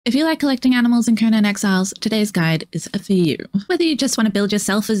If you like collecting animals in Conan Exiles, today's guide is for you. Whether you just want to build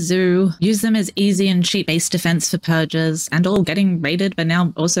yourself a zoo, use them as easy and cheap base defense for purges, and all getting raided but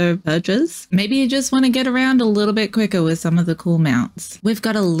now also purges, maybe you just want to get around a little bit quicker with some of the cool mounts. We've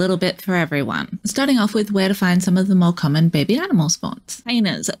got a little bit for everyone. Starting off with where to find some of the more common baby animal spawns.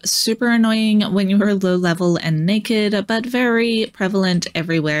 Hyenas, super annoying when you are low level and naked, but very prevalent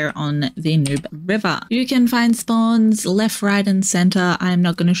everywhere on the Noob River. You can find spawns left, right, and center. I'm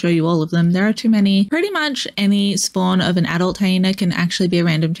not going to show you all of them. There are too many. Pretty much any spawn of an adult hyena can actually be a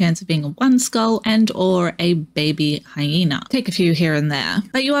random chance of being a one skull and or a baby hyena. Take a few here and there,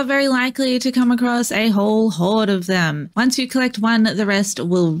 but you are very likely to come across a whole horde of them. Once you collect one, the rest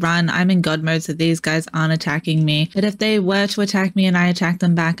will run. I'm in god mode, so these guys aren't attacking me, but if they were to attack me and I attack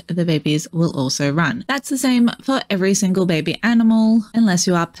them back, the babies will also run. That's the same for every single baby animal unless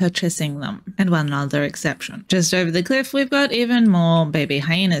you are purchasing them, and one other exception. Just over the cliff we've got even more baby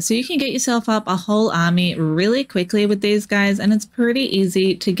hyenas. So you can get yourself up a whole army really quickly with these guys, and it's pretty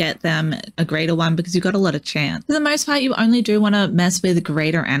easy to get them a greater one because you've got a lot of chance. For the most part, you only do want to mess with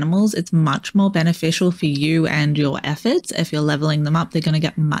greater animals. It's much more beneficial for you and your efforts. If you're leveling them up, they're going to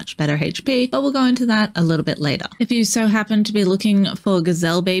get much better HP, but we'll go into that a little bit later. If you so happen to be looking for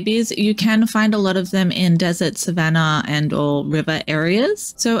gazelle babies, you can find a lot of them in desert, savanna, and or river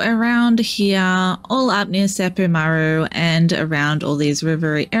areas. So around here, all up near Seppumaru and around all these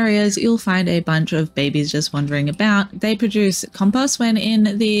river areas, you'll find a bunch of babies just wandering about. They produce compost when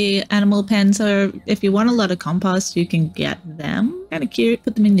in the animal pen, so if you want a lot of compost, you can get them. Kind of cute.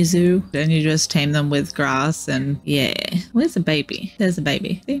 Put them in your zoo, and you just tame them with grass, and yeah. Where's the baby? There's a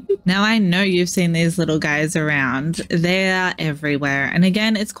baby. See? Now I know you've seen these little guys around. They're everywhere, and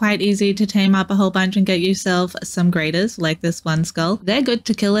again, it's quite easy to tame up a whole bunch and get yourself some graders like this one skull. They're good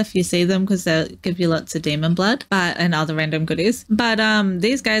to kill if you see them because they'll give you lots of demon blood and other random goodies, but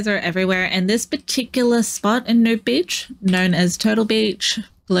these guys are everywhere, and this particular spot in Noob Beach, known as Turtle Beach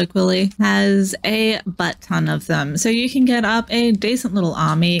colloquially, has a butt ton of them, so you can get up a decent little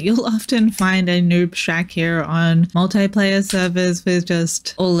army. You'll often find a noob shack here on multiplayer servers with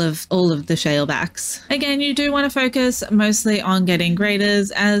just all of the shalebacks. Again, you do want to focus mostly on getting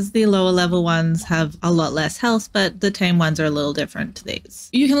graders, as the lower level ones have a lot less health, but the tame ones are a little different to these.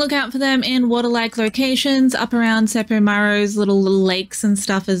 You can look out for them in water-like locations up around Seppumaru's little lakes and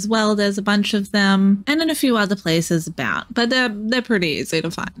stuff as well. There's a bunch of them, and in a few other places about, but they're pretty easy to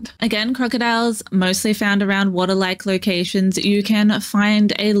find. Again, crocodiles mostly found around water-like locations. You can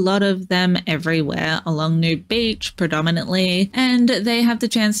find a lot of them everywhere along Noob Beach predominantly, and they have the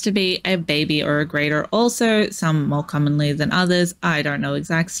chance to be a baby or a greater also, some more commonly than others. I don't know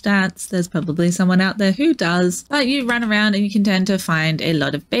exact stats. There's probably someone out there who does, but you run around and you can tend to find a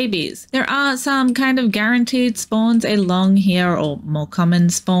lot of babies. There are some kind of guaranteed spawns along here, or more common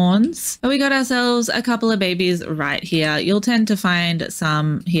spawns, but we got ourselves a couple of babies right here. You'll tend to find some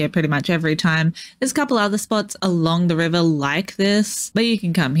here pretty much every time. There's a couple other spots along the river like this, but you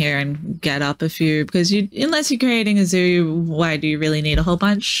can come here and get up a few because unless you're creating a zoo, why do you really need a whole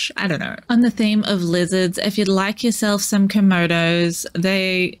bunch? I don't know. On the theme of lizards, if you'd like yourself some Komodos,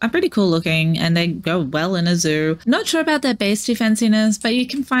 they are pretty cool looking and they go well in a zoo. Not sure about their base defensiness, but you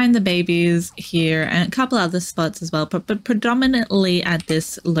can find the babies here and a couple other spots as well, but predominantly at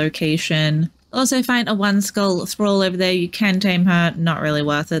this location. Also find a one skull thrall over there. You can tame her. Not really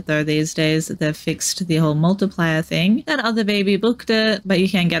worth it though these days. They've fixed the whole multiplier thing. That other baby booked it, but you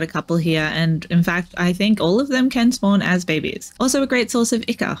can get a couple here, and in fact I think all of them can spawn as babies. Also a great source of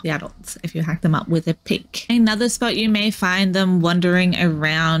ichor, the adults, if you hack them up with a pick. Another spot you may find them wandering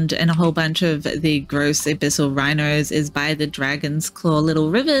around in a whole bunch of the gross abyssal rhinos is by the Dragon's Claw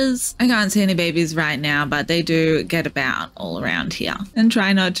little rivers. I can't see any babies right now, but they do get about all around here. And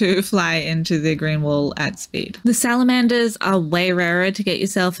try not to fly into the green wall at speed. The salamanders are way rarer to get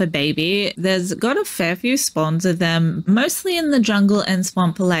yourself a baby. There's got a fair few spawns of them, mostly in the jungle and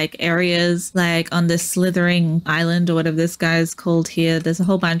swamp-like areas, like on this slithering island or whatever this guy's called here. There's a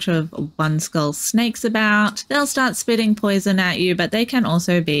whole bunch of one skull snakes about. They'll start spitting poison at you, but they can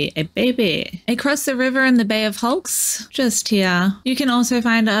also be a baby. Across the river in the Bay of Hulks, just here, you can also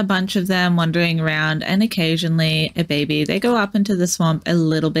find a bunch of them wandering around, and occasionally a baby. They go up into the swamp a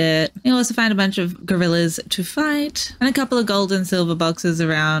little bit. You'll also find a bunch of gorillas to fight and a couple of gold and silver boxes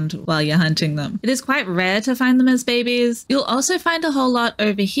around while you're hunting them. It is quite rare to find them as babies. You'll also find a whole lot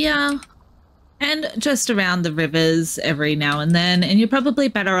over here and just around the rivers every now and then. And you're probably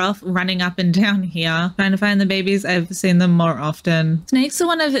better off running up and down here trying to find the babies. I've seen them more often. Snakes are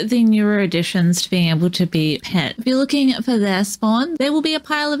one of the newer additions to being able to be pet. If you're looking for their spawn, there will be a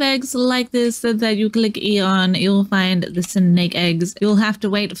pile of eggs like this that you click E on. You'll find the snake eggs. You'll have to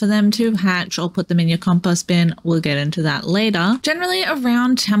wait for them to hatch or put them in your compost bin. We'll get into that later. Generally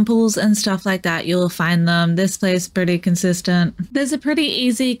around temples and stuff like that, you'll find them. This place pretty consistent. There's a pretty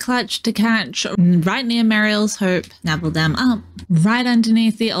easy clutch to catch right near Mariel's Hope. Nabble them up. Right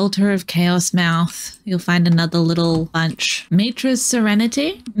underneath the altar of Chaos Mouth, you'll find another little bunch. Mitra's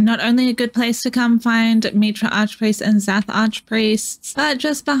Serenity. Not only a good place to come find Mitra Archpriest and Zath Archpriests, but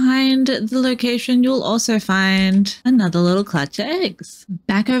just behind the location, you'll also find another little clutch of eggs.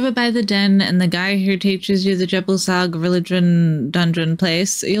 Back over by the den and the guy who teaches you the Jhebal Sarg religion dungeon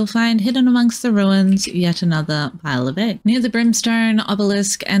place, you'll find hidden amongst the ruins yet another pile of eggs. Near the Brimstone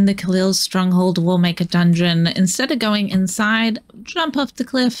Obelisk and the Khalil's Stronghold Warmaker dungeon, instead of going inside, jump off the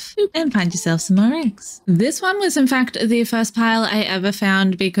cliff and find yourself some more eggs. This one was in fact the first pile I ever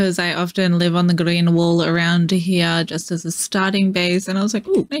found because I often live on the green wall around here just as a starting base, and I was like,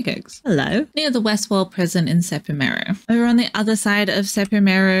 ooh, make eggs. Hello. Near the west wall present in Sepimeru. Over on the other side of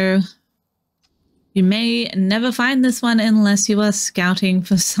Sepimeru, you may never find this one unless you are scouting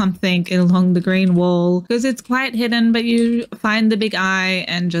for something along the green wall, because it's quite hidden, but you find the big eye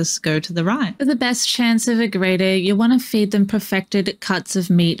and just go to the right. For the best chance of a grader, you want to feed them perfected cuts of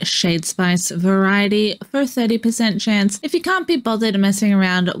meat shade spice variety for a 30% chance. If you can't be bothered messing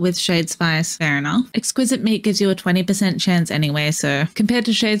around with shade spice, fair enough. Exquisite meat gives you a 20% chance anyway, so compared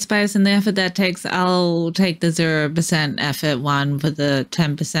to shade spice and the effort that takes, I'll take the 0% effort one for the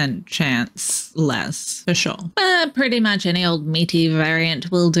 10% chance less. For sure. But pretty much any old meaty variant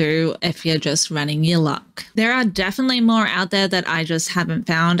will do if you're just running your luck. There are definitely more out there that I just haven't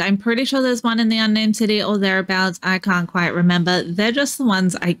found. I'm pretty sure there's one in the Unnamed City or thereabouts. I can't quite remember. They're just the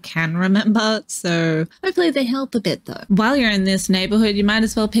ones I can remember, so hopefully they help a bit though. While you're in this neighborhood, you might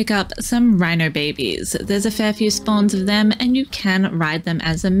as well pick up some rhino babies. There's a fair few spawns of them and you can ride them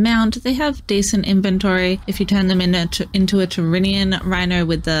as a mount. They have decent inventory if you turn them into a Tyrrhenian rhino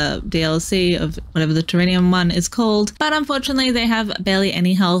with the DLC of whatever the Tyrrhenian one is called, but unfortunately they have barely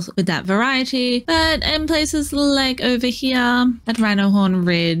any health with that variety. But in places like over here at Rhinohorn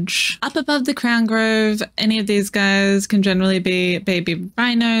Ridge, up above the Crown Grove, any of these guys can generally be baby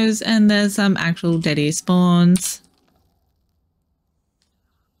rhinos, and there's some actual Yeti spawns.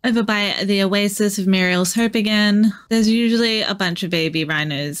 Over by the Oasis of Muriel's Hope again, there's usually a bunch of baby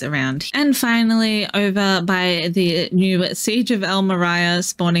rhinos around. And finally, over by the new Siege of El Mariah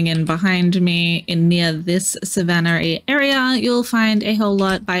spawning in behind me in near this savannah area, you'll find a whole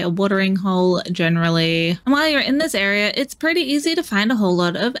lot by a watering hole generally. And while you're in this area, it's pretty easy to find a whole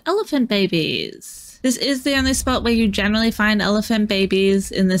lot of elephant babies. This is the only spot where you generally find elephant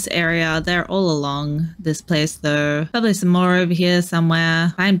babies in this area. They're all along this place though. Probably some more over here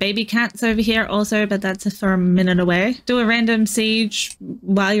somewhere. Find baby cats over here also, but that's for a minute away. Do a random siege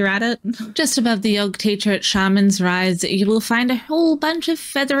while you're at it. Just above the Yogg Teacher at Shaman's Rise, you will find a whole bunch of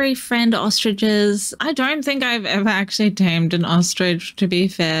feathery friend ostriches. I don't think I've ever actually tamed an ostrich, to be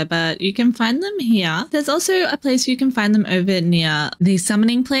fair, but you can find them here. There's also a place you can find them over near the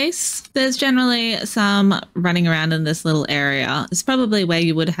summoning place. There's generally some running around in this little area. It's probably where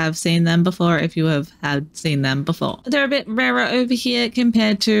you would have seen them before if you have had seen them before. They're a bit rarer over here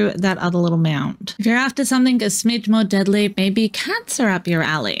compared to that other little mount. If you're after something a smidge more deadly, maybe cats are up your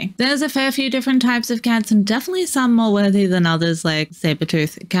alley. There's a fair few different types of cats and definitely some more worthy than others, like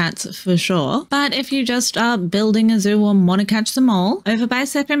Sabretooth cats for sure. But if you just are building a zoo or want to catch them all, over by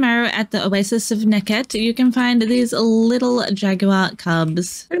Sepimeru at the Oasis of Neket, you can find these little Jaguar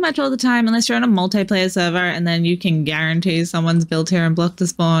cubs pretty much all the time, unless you're on a multiplayer server and then you can guarantee someone's built here and blocked the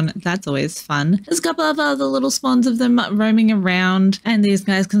spawn. That's always fun. There's a couple of other little spawns of them roaming around, and these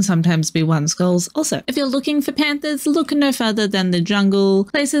guys can sometimes be one skulls also. If you're looking for panthers, look no further than the jungle.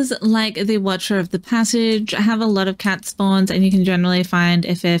 Places like the Watcher of the Passage have a lot of cat spawns, and you can generally find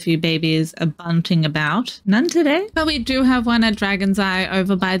a fair few babies bunting about. None today, but we do have one at Dragon's Eye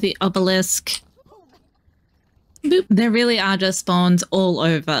over by the obelisk. Boop. There really are just spawns all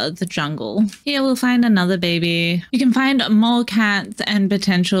over the jungle. Here we'll find another baby. You can find more cats and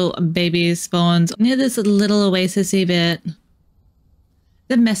potential baby spawns near this little oasis-y bit.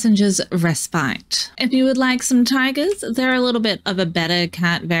 The Messenger's Respite. If you would like some tigers, they're a little bit of a better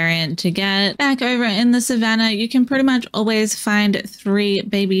cat variant to get. Back over in the savannah, you can pretty much always find 3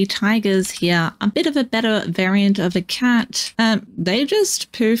 baby tigers here. A bit of a better variant of a cat. They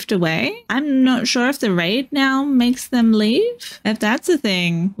just poofed away. I'm not sure if the raid now makes them leave. If that's a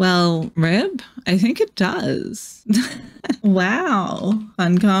thing, well, rib. I think it does. Wow.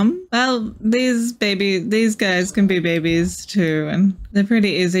 Funcom. Well, these guys can be babies too, and they're pretty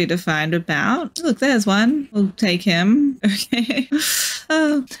easy to find about. Look, there's one. We'll take him. Okay.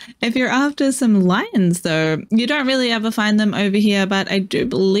 If you're after some lions, though, you don't really ever find them over here, but I do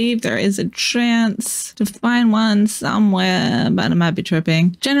believe there is a chance to find one somewhere, but I might be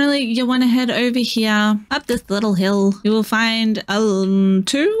tripping. Generally, you want to head over here, up this little hill. You will find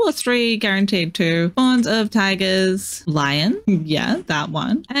 2 or 3, guaranteed 2, spawns of tigers, lion, yeah, that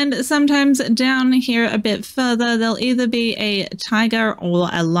one. And sometimes down here a bit further, there'll either be a tiger or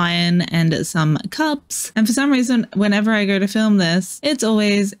a lion and some cubs. And for some reason, whenever I go to film this, it's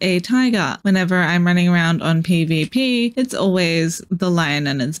always a tiger. Whenever I'm running around on PvP, it's always the lion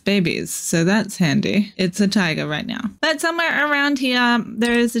and its babies. So that's handy. It's a tiger right now. But somewhere around here,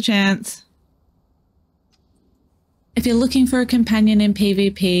 there is a chance. If you're looking for a companion in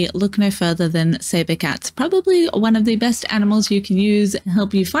PvP, look no further than saber cats. Probably one of the best animals you can use,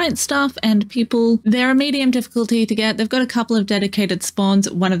 help you fight stuff and people. They're a medium difficulty to get. They've got a couple of dedicated spawns.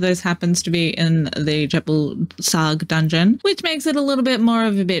 One of those happens to be in the Jhebal Sarg dungeon, which makes it a little bit more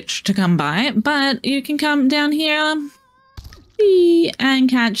of a bitch to come by. But you can come down here and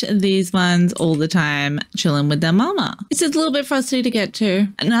catch these ones all the time, chilling with their mama. It's just a little bit frosty to get to.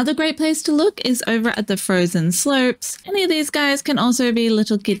 Another great place to look is over at the frozen slopes. Any of these guys can also be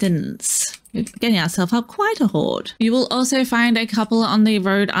little kittens. We're getting ourselves up quite a horde. You will also find a couple on the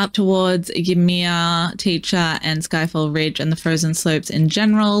road up towards Ymir, Teacher, and Skyfall Ridge and the frozen slopes in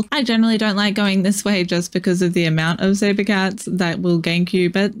general. I generally don't like going this way just because of the amount of saber cats that will gank you,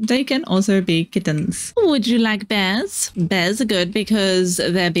 but they can also be kittens. Would you like bears? Bears are good because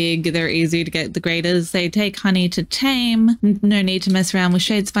they're big, they're easy to get the graders, they take honey to tame, no need to mess around with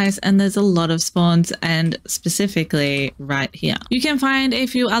shade spice, and there's a lot of spawns, and specifically right here. You can find a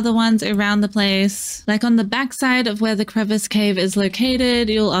few other ones around the place. Like on the backside of where the crevice cave is located,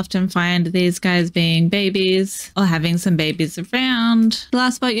 you'll often find these guys being babies or having some babies around. The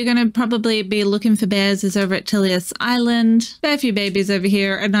last spot you're going to probably be looking for bears is over at Tilius Island. There are a few babies over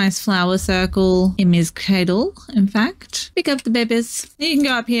here, a nice flower circle, Ymir's cradle, in fact. Pick up the babies. You can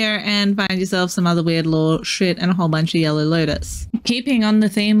go up here and find yourself some other weird lore shit and a whole bunch of yellow lotus. Keeping on the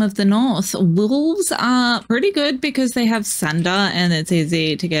theme of the north, wolves are pretty good because they have sunder and it's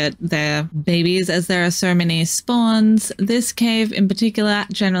easy to get their babies as there are so many spawns. This cave in particular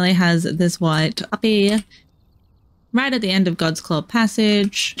generally has this white puppy right at the end of God's Claw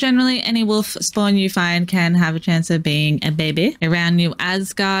Passage. Generally, any wolf spawn you find can have a chance of being a baby. Around New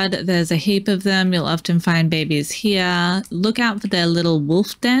Asgard, there's a heap of them. You'll often find babies here. Look out for their little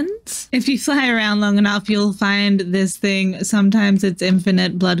wolf dens. If you fly around long enough, you'll find this thing. Sometimes it's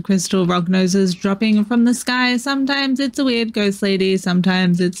infinite blood crystal rock noses dropping from the sky. Sometimes it's a weird ghost lady.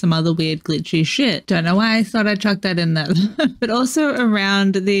 Sometimes it's some other weird glitchy shit. Don't know why I thought I'd chuck that in there. But also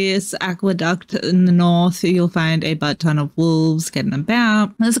around this aqueduct in the north, you'll find a butt ton of wolves getting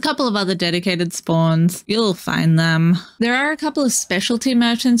about. There's a couple of other dedicated spawns. You'll find them. There are a couple of specialty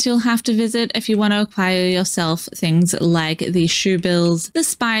merchants you'll have to visit if you want to acquire yourself things like the shoebills, the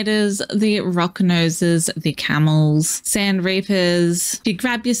spiders, the rock noses, the camels, sand reapers. If you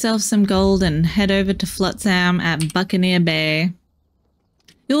grab yourself some gold and head over to Flotsam at Buccaneer Bay,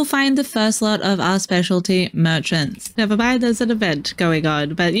 you'll find the first lot of our specialty merchants. Never mind, there's an event going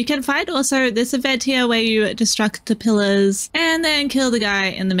on, but you can find also this event here where you destruct the pillars and then kill the guy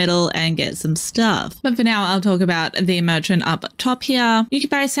in the middle and get some stuff. But for now, I'll talk about the merchant up top here. You can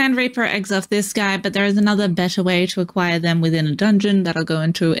buy Sand Reaper eggs off this guy, but there is another better way to acquire them within a dungeon that I'll go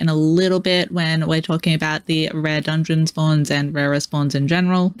into in a little bit when we're talking about the rare dungeon spawns and rarer spawns in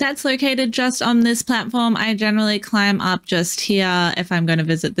general. That's located just on this platform. I generally climb up just here if I'm going to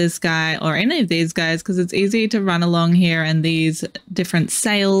visit this guy or any of these guys because it's easy to run along here and these different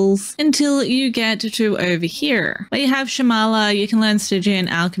sails until you get to over here. But you have Shamala, you can learn Stygian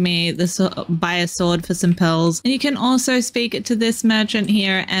alchemy, buy a sword for some pearls, and you can also speak to this merchant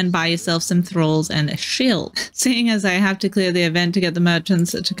here and buy yourself some thralls and a shield. Seeing as I have to clear the event to get the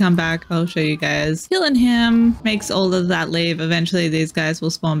merchants to come back, I'll show you guys. Killing him makes all of that leave. Eventually these guys will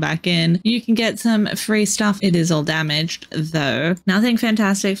spawn back in. You can get some free stuff. It is all damaged though. Nothing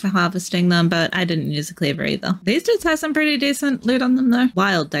fantastic for harvesting them, but I didn't use a cleaver either. These dudes have some pretty decent loot on them though.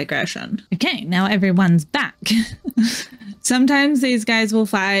 Wild digression. Okay, now everyone's back. Sometimes these guys will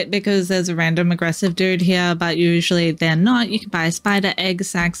fight because there's a random aggressive dude here, but usually they're not. You can buy spider egg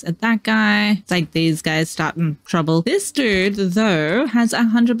sacs at that guy. It's like these guys starting trouble. This dude, though, has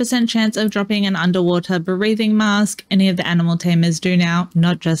 100% chance of dropping an underwater breathing mask. Any of the animal tamers do now,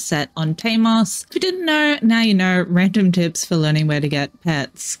 not just set on Tamos. If you didn't know, now you know. Random tips for learning where to get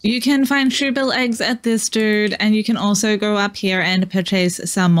pets. You can find shoebill eggs at this dude, and you can also go up here and purchase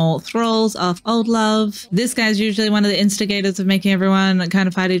some more thralls off Old Love. This guy's usually one of the instigators of making everyone kind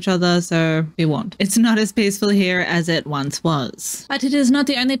of fight each other, so be warned. It's not as peaceful here as it once was. But it is not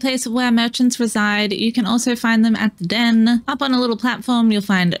the only place where merchants reside. You can also find them at the den. Up on a little platform, you'll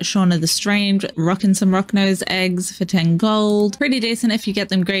find Shauna the Strange rocking some Rocknose eggs for 10 gold. Pretty decent if you get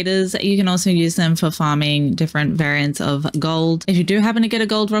them graders. You can also use them for farming different variants of gold. If you do happen to get a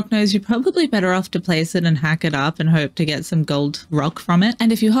gold Rocknose, you're probably better off to place it and hack it up and hope to get some gold rock from it.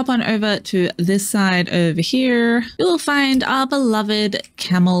 And if you hop on over to this side over here, you'll find our beloved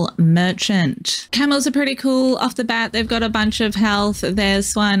camel merchant. Camels are pretty cool off the bat. They've got a bunch of health.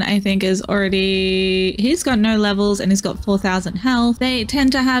 This one I think is already, he's got no levels and he's got 4,000 health. They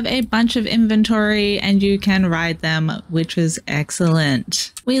tend to have a bunch of inventory and you can ride them, which is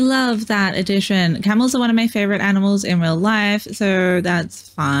excellent. We love that addition. Camels are one of my favorite animals in real life, so that's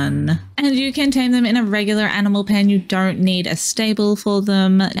fun. And you can tame them in a regular animal pen. You don't need a stable for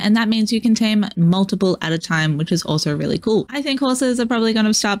them, and that means you can tame multiple at a time, which is also really cool. I think horses are probably going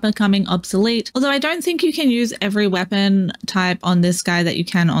to start becoming obsolete, although I don't think you can use every weapon type on this guy that you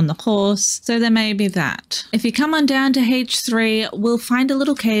can on the horse, so there may be that. If you come on down to H3, we'll find a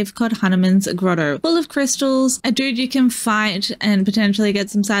little cave called Hanumans Grotto, full of crystals, a dude you can fight and potentially get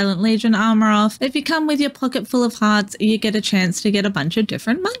some Silent Legion armor off. If you come with your pocket full of hearts, you get a chance to get a bunch of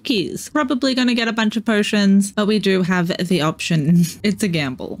different monkeys. Probably going to get a bunch of potions, but we do have the option. It's a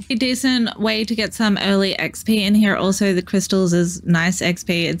gamble. A decent way to get some early XP in here. Also, the crystals is nice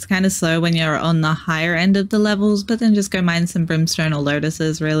XP. It's kind of slow when you're on the higher end of the levels, but then just go mine some brimstone or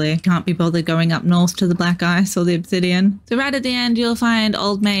lotuses, really. Can't be bothered going up north to the black ice or the obsidian. So right at the end, you'll find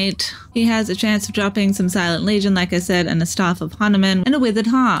Old Mate. He has a chance of dropping some Silent Legion, like I said, and a Staff of Hanuman and a Withered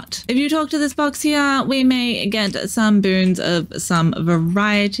Heart. If you talk to this box here, we may get some boons of some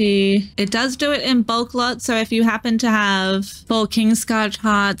variety. It does do it in bulk lots, so if you happen to have 4 Kingscarch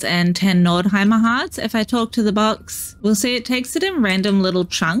hearts and 10 Nordheimer hearts, if I talk to the box, we'll see it takes it in random little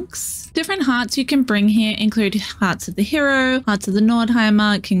chunks. Different hearts you can bring here include hearts of the hero, hearts of the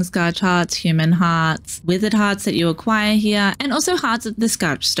Nordheimer, Kingscarch hearts, human hearts, withered hearts that you acquire here, and also hearts of the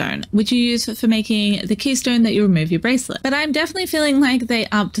Scarch Stone, which you use for making the keystone that you remove your bracelet. But I'm definitely feeling like they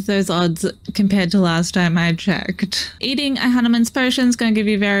upped those odds compared to last time I checked. Eating a Hanuman's potion is going to give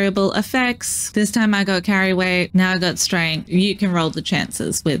you variable effects. This time I got carry weight, now I got strength. You can roll the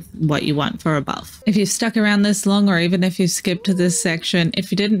chances with what you want for a buff. If you've stuck around this long, or even if you've skipped to this section,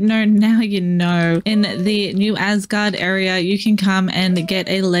 if you didn't know, now you know. In the New Asgard area, you can come and get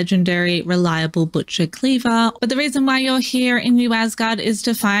a legendary reliable butcher cleaver. But the reason why you're here in New Asgard is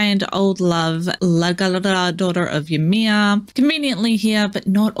to find Old Love, Lagalada, daughter of Ymir. Conveniently here, but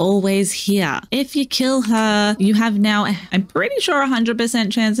not always here. If you kill her, you have now, I'm pretty sure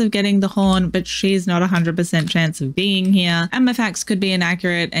 100% chance of getting the horn, but she's not 100% chance of being here. And my facts could be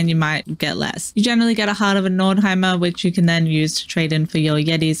inaccurate and you might get less. You generally get a heart of a Nordheimer, which you can then use to trade in for your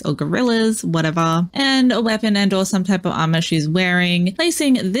Yetis or gorillas, whatever, and a weapon and or some type of armor she's wearing.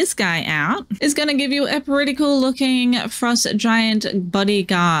 Placing this guy out is going to give you a pretty cool looking frost giant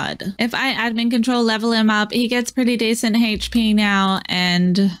bodyguard. If I admin control level him up, he gets pretty decent HP now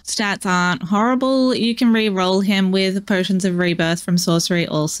and stats aren't horrible. You can re-roll him with potions of rebirth from sorcery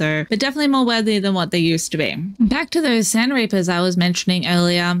also, but definitely more worthy than what they used to be. Back to those Sand Reapers I was mentioning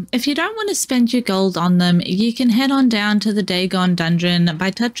earlier. If you don't want to spend your gold on them, you can head on down to the Dagon dungeon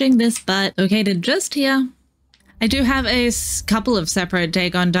by touching this butt located just here. I do have a couple of separate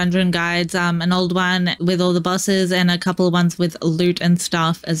Dagon dungeon guides, an old one with all the bosses and a couple of ones with loot and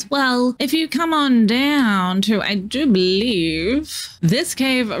stuff as well. If you come on down to, I do believe, this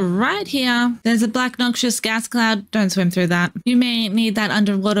cave right here, there's a black noxious gas cloud. Don't swim through that. You may need that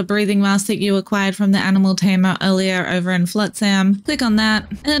underwater breathing mask that you acquired from the animal tamer earlier over in Flotsam. Click on that.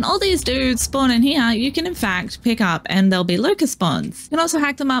 And then all these dudes spawn in here, you can in fact pick up and they'll be Locust spawns. You can also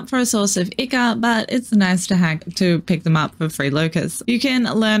hack them up for a source of Ica, but it's nice to hack to pick them up for free locusts. You can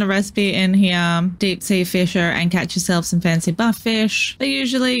learn a recipe in here, deep sea fisher, and catch yourself some fancy buff fish. But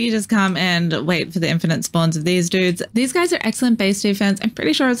usually you just come and wait for the infinite spawns of these dudes. These guys are excellent base defense. I'm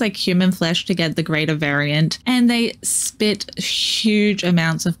pretty sure it's like human flesh to get the greater variant, and they spit huge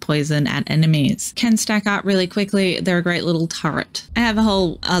amounts of poison at enemies. Can stack up really quickly. They're a great little turret. I have a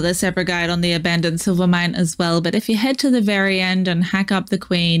whole other separate guide on the abandoned silver mine as well, but if you head to the very end and hack up the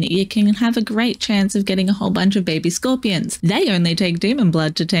queen, you can have a great chance of getting a whole bunch of baby scorpions. They only take demon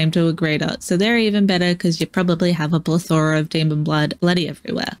blood to tame to a greater, so they're even better because you probably have a plethora of demon blood bloody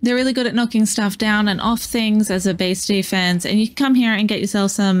everywhere. They're really good at knocking stuff down and off things as a base defense, and you can come here and get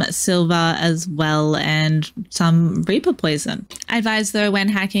yourself some silver as well and some reaper poison. I advise though, when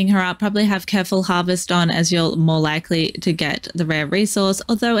hacking her up, probably have careful harvest on, as you're more likely to get the rare resource,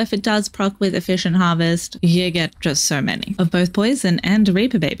 although if it does proc with efficient harvest, you get just so many of both poison and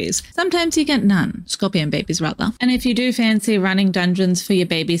reaper babies. Sometimes you get none, scorpion babies rather. And if you do fancy running dungeons for your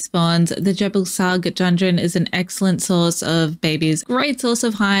baby spawns, the Jhebal dungeon is an excellent source of babies, great source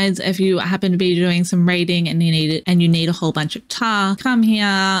of hides if you happen to be doing some raiding and you need a whole bunch of tar. Come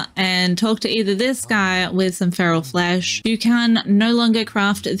here and talk to either this guy with some feral flesh. You can no longer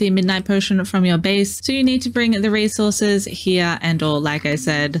craft the midnight potion from your base, so you need to bring the resources here, and or like I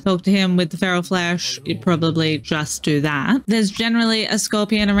said, talk to him with the feral flesh. You probably just do that. There's generally a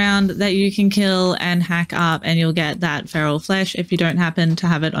scorpion around that you can kill and hack up, and you'll get that feral flesh if you don't happen to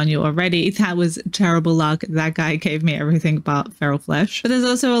have it on you already. That was terrible luck. That guy gave me everything but feral flesh. But there's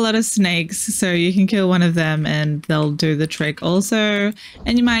also a lot of snakes, so you can kill one of them and they'll do the trick also,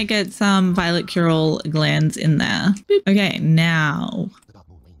 and you might get some violet curel glands in there. Boop. Okay, now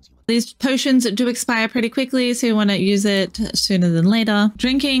these potions do expire pretty quickly, so you want to use it sooner than later.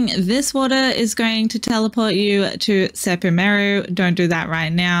 Drinking this water is going to teleport you to Sepimeru. Don't do that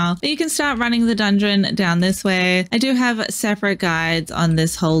right now, but you can start running the dungeon down this way. I do have separate guides on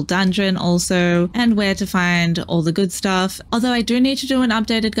this whole dungeon also, and where to find all the good stuff. Although I do need to do an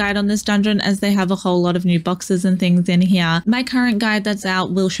updated guide on this dungeon, as they have a whole lot of new boxes and things in here. My current guide that's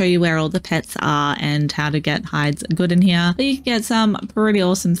out will show you where all the pets are and how to get hides good in here. But you can get some pretty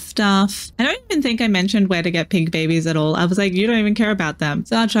awesome stuff. I don't even think I mentioned where to get pig babies at all. I was like, you don't even care about them,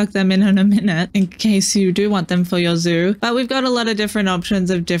 so I'll chuck them in a minute in case you do want them for your zoo. But we've got a lot of different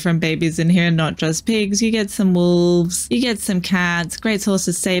options of different babies in here, not just pigs. You get some wolves, you get some cats, great source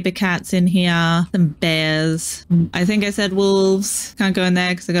of saber cats in here, some bears. I think I said wolves. Can't go in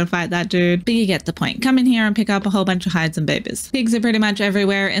there because I gotta fight that dude, but you get the point. Come in here and pick up a whole bunch of hides and babies. Pigs are pretty much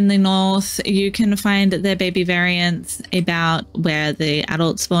everywhere in the north. You can find their baby variants about where the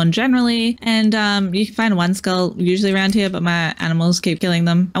adults spawn generally, and you can find one skull usually around here, but my animals keep killing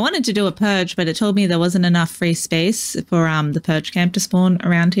them. I wanted to do a purge, but it told me there wasn't enough free space for the purge camp to spawn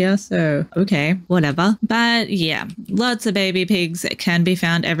around here, so okay, whatever. But yeah, lots of baby pigs can be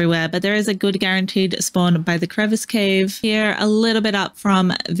found everywhere, but there is a good guaranteed spawn by the crevice cave here, a little bit up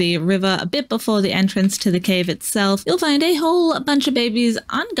from the river, a bit before the entrance to the cave itself. You'll find a whole bunch of babies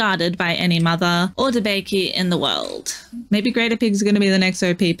unguarded by any mother or debakey in the world. Maybe greater pigs are going to be the next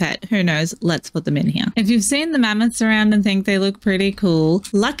OP pet, who knows? Let's put them in here. If you've seen the mammoths around and think they look pretty cool,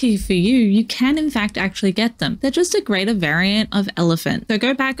 lucky for you, you can in fact actually get them. They're just a greater variant of elephant. So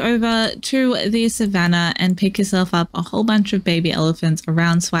go back over to the savannah and pick yourself up a whole bunch of baby elephants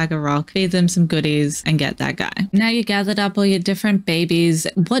around Swagger Rock, feed them some goodies, and get that guy. Now you gathered up all your different babies.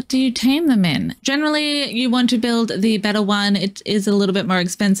 What do you tame them in? Generally, you want to build the better one. It is a little bit more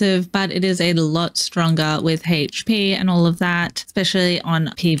expensive, but it is a lot stronger with HP and all of that, especially on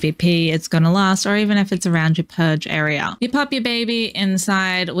PvP. It's gonna last, or even if it's around your purge area. You pop your baby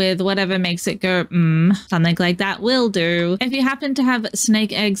inside with whatever makes it go something like that will do. If you happen to have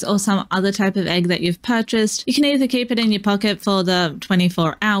snake eggs or some other type of egg that you've purchased, you can either keep it in your pocket for the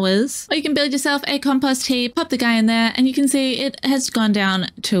 24 hours, or you can build yourself a compost heap, pop the guy in there, and you can see it has gone down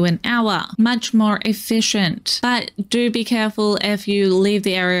to an hour. Much more efficient. But do be careful if you leave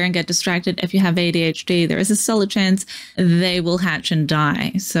the area and get distracted. If you have ADHD, there is a solid chance they will hatch and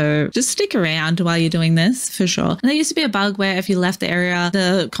die. So just stick around while you're doing this for sure. And there used to be a bug where if you left the area,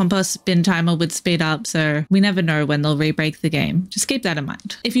 the compost bin timer would speed up. So we never know when they'll re-break the game. Just keep that in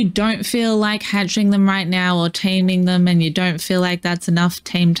mind. If you don't feel like hatching them right now or taming them, and you don't feel like that's enough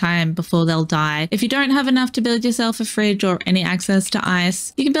tame time before they'll die, if you don't have enough to build yourself a fridge or any access to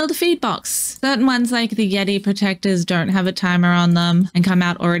ice, you can build a feed box. Certain ones like the Yeti protectors don't have a timer on them and come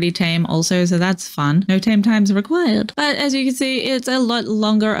out already tame also, so that's fun. No tame times required. But as you can see, it's a lot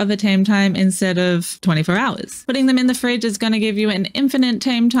longer of a tame time instead of 24 hours. Putting them in the fridge is going to give you an infinite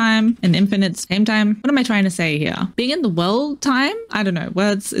tame time. An infinite tame time? What am I trying to say here? Being in the world time? I don't know.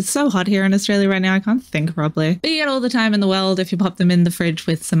 Words. It's so hot here in Australia right now. I can't think properly. But you get all the time in the world if you pop them in the fridge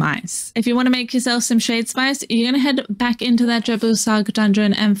with some ice. If you want to make yourself some shade spice, you're going to head back into that Jhebal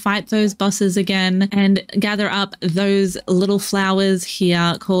dungeon and fight those bosses again and gather up those little flowers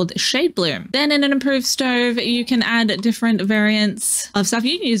here called Shade Bloom. Then in an improved stove, you can add different variants of stuff.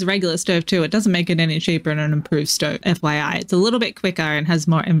 You can use regular stove too. It doesn't make it any cheaper in an improved stove, FYI. It's a little bit quicker and has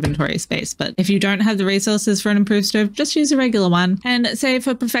more inventory space, but if you don't have the resources for an improved stove, just use a regular one. And say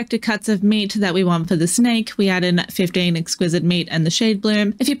for perfected cuts of meat that we want for the snake, we add in 15 exquisite meat and the Shade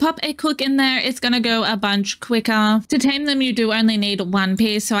Bloom. If you pop a cook in there, it's going to go a bunch quicker. To tame them, you do only need one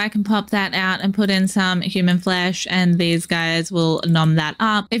piece, so I can pop that out and put in some human flesh, and these guys will nom that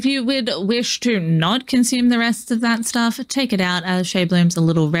up. If you would wish to not consume the rest of that stuff, take it out as Shade Bloom's a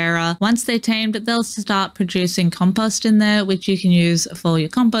little rarer. Once they're tamed, they'll start producing compost in there, which you can use for your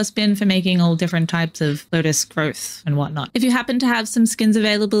compost bin for making all different types of lotus growth and whatnot. If you happen to have some skins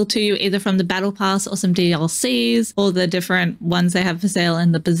available to you, either from the battle pass or some DLCs or the different ones they have for sale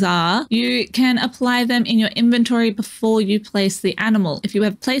in the bazaar, you can apply them in your inventory before you place the animal. If you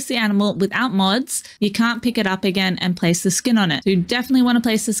have placed the animal without mods, you can't pick it up again and place the skin on it. So you definitely want to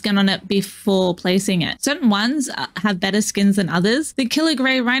place the skin on it before placing it. Certain ones have better skins than others. The Killer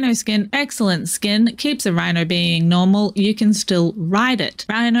Grey Rhino skin, excellent skin, keeps a rhino being normal. You can still ride it.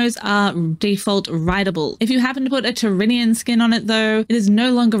 Rhinos are default rideable. If you happen to put a Tyrannian skin on it though, it is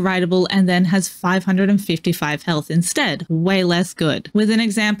no longer rideable and then has 555 health instead. Way less good. With an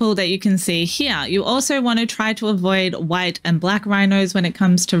example that you can see here, you also want to try to avoid white and black rhinos when it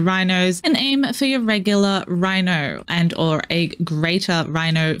comes to rhinos and aim for your regular rhino and or a greater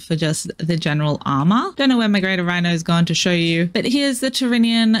rhino for just the general armor. Don't know where my greater rhino has gone to show you, but here's the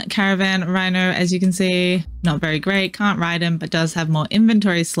Tyrannian caravan rhino. As you can see, not very great, can't ride him, but does have more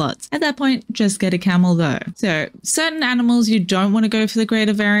inventory slots. At that point, just get a camel though. So certain animals you don't want to go for the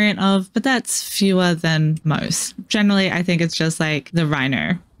greater variant of, but that's fewer than most. Generally, I think it's just like the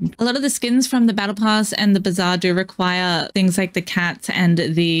rhino. A lot of the skins from the Battle Pass and the Bazaar do require things like the cats and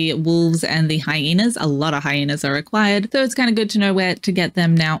the wolves and the hyenas. A lot of hyenas are required, so it's kind of good to know where to get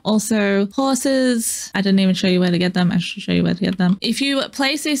them now. Also, horses. I didn't even show you where to get them. I should show you where to get them. If you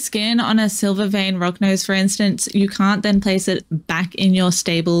place a skin on a silver vein rocknose, for instance, you can't then place it back in your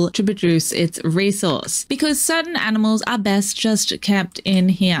stable to produce its resource because certain animals are best just kept in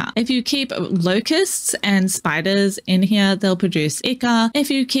here. If you keep locusts and spiders in here, they'll produce ichor. If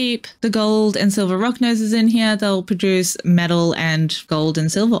you keep the gold and silver rock noses in here, they'll produce metal and gold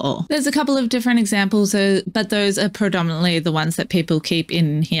and silver ore. There's a couple of different examples, but those are predominantly the ones that people keep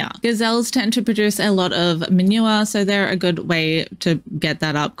in here. Gazelles tend to produce a lot of manure, so they're a good way to get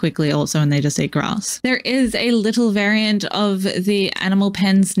that up quickly also, and they just eat grass. There is a little variant of the animal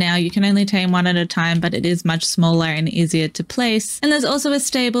pens now. You can only tame one at a time, but it is much smaller and easier to place. And there's also a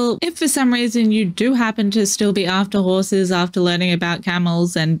stable if for some reason you do happen to still be after horses after learning about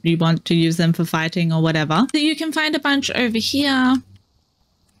camels and you want to use them for fighting or whatever. So you can find a bunch over here.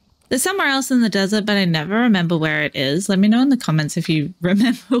 There's somewhere else in the desert, but I never remember where it is. Let me know in the comments if you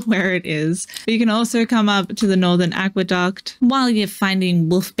remember where it is. But you can also come up to the Northern Aqueduct while you're finding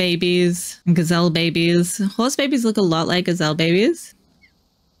wolf babies and gazelle babies. Horse babies look a lot like gazelle babies.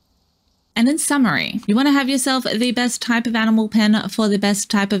 And in summary, you want to have yourself the best type of animal pen for the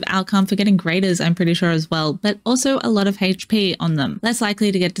best type of outcome for getting graders, I'm pretty sure as well, but also a lot of HP on them, less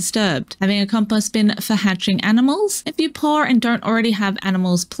likely to get disturbed. Having a compost bin for hatching animals. If you're poor and don't already have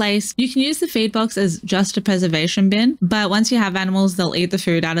animals placed, you can use the feed box as just a preservation bin, but once you have animals, they'll eat the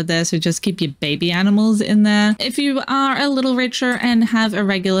food out of there, so just keep your baby animals in there. If you are a little richer and have a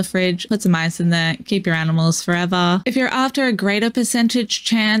regular fridge, put some ice in there, keep your animals forever. If you're after a greater percentage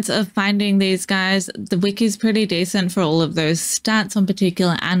chance of finding these guys, the wiki's pretty decent for all of those stats on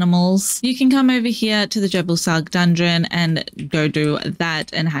particular animals. You can come over here to the Jhebal dungeon and go do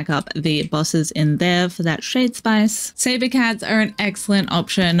that and hack up the bosses in there for that shade spice. Saber cats are an excellent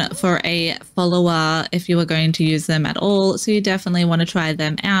option for a follower if you are going to use them at all, so you definitely want to try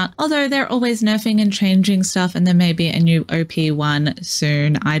them out, although they're always nerfing and changing stuff and there may be a new OP one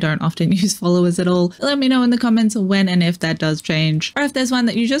soon. I don't often use followers at all. Let me know in the comments when and if that does change, or if there's one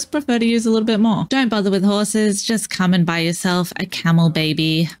that you just prefer to use a little bit more. Don't bother with horses, just come and buy yourself a camel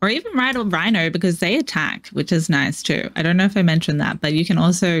baby, or even ride a rhino because they attack, which is nice too. I don't know if I mentioned that, but you can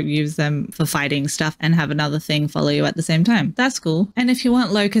also use them for fighting stuff and have another thing follow you at the same time. That's cool. And if you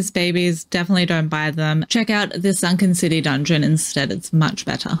want locust babies, definitely don't buy them. Check out the Sunken City dungeon instead. It's much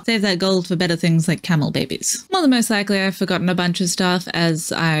better. Save that gold for better things like camel babies. More than most likely, I've forgotten a bunch of stuff,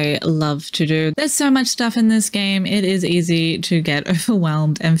 as I love to do. There's so much stuff in this game. It is easy to get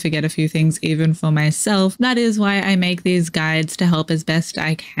overwhelmed and forget a few things even for myself. That is why I make these guides, to help as best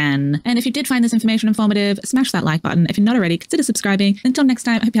I can. And if you did find this information informative, smash that like button. If you're not already, consider subscribing. Until next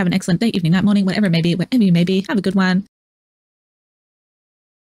time, I hope you have an excellent day, evening, night, morning, whatever it may be, wherever you may be. Have a good one.